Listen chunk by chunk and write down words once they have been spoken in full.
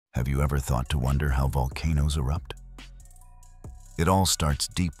Have you ever thought to wonder how volcanoes erupt? It all starts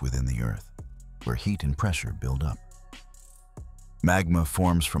deep within the Earth, where heat and pressure build up. Magma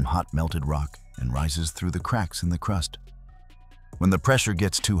forms from hot melted rock and rises through the cracks in the crust. When the pressure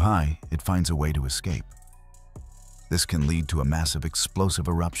gets too high, it finds a way to escape. This can lead to a massive explosive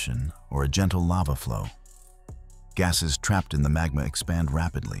eruption or a gentle lava flow. Gases trapped in the magma expand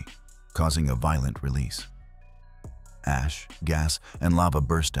rapidly, causing a violent release. Ash, gas, and lava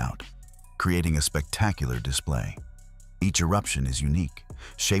burst out, creating a spectacular display. Each eruption is unique,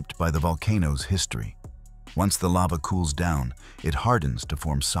 shaped by the volcano's history. Once the lava cools down, it hardens to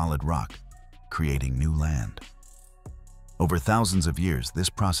form solid rock, creating new land. Over thousands of years, this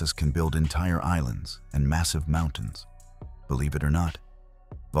process can build entire islands and massive mountains. Believe it or not,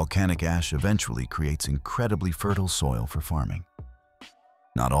 volcanic ash eventually creates incredibly fertile soil for farming.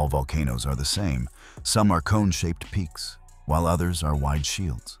 Not all volcanoes are the same. Some are cone-shaped peaks, while others are wide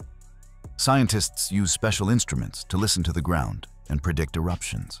shields. Scientists use special instruments to listen to the ground and predict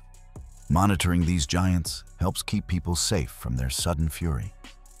eruptions. Monitoring these giants helps keep people safe from their sudden fury.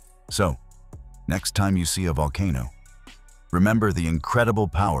 So, next time you see a volcano, remember the incredible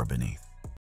power beneath.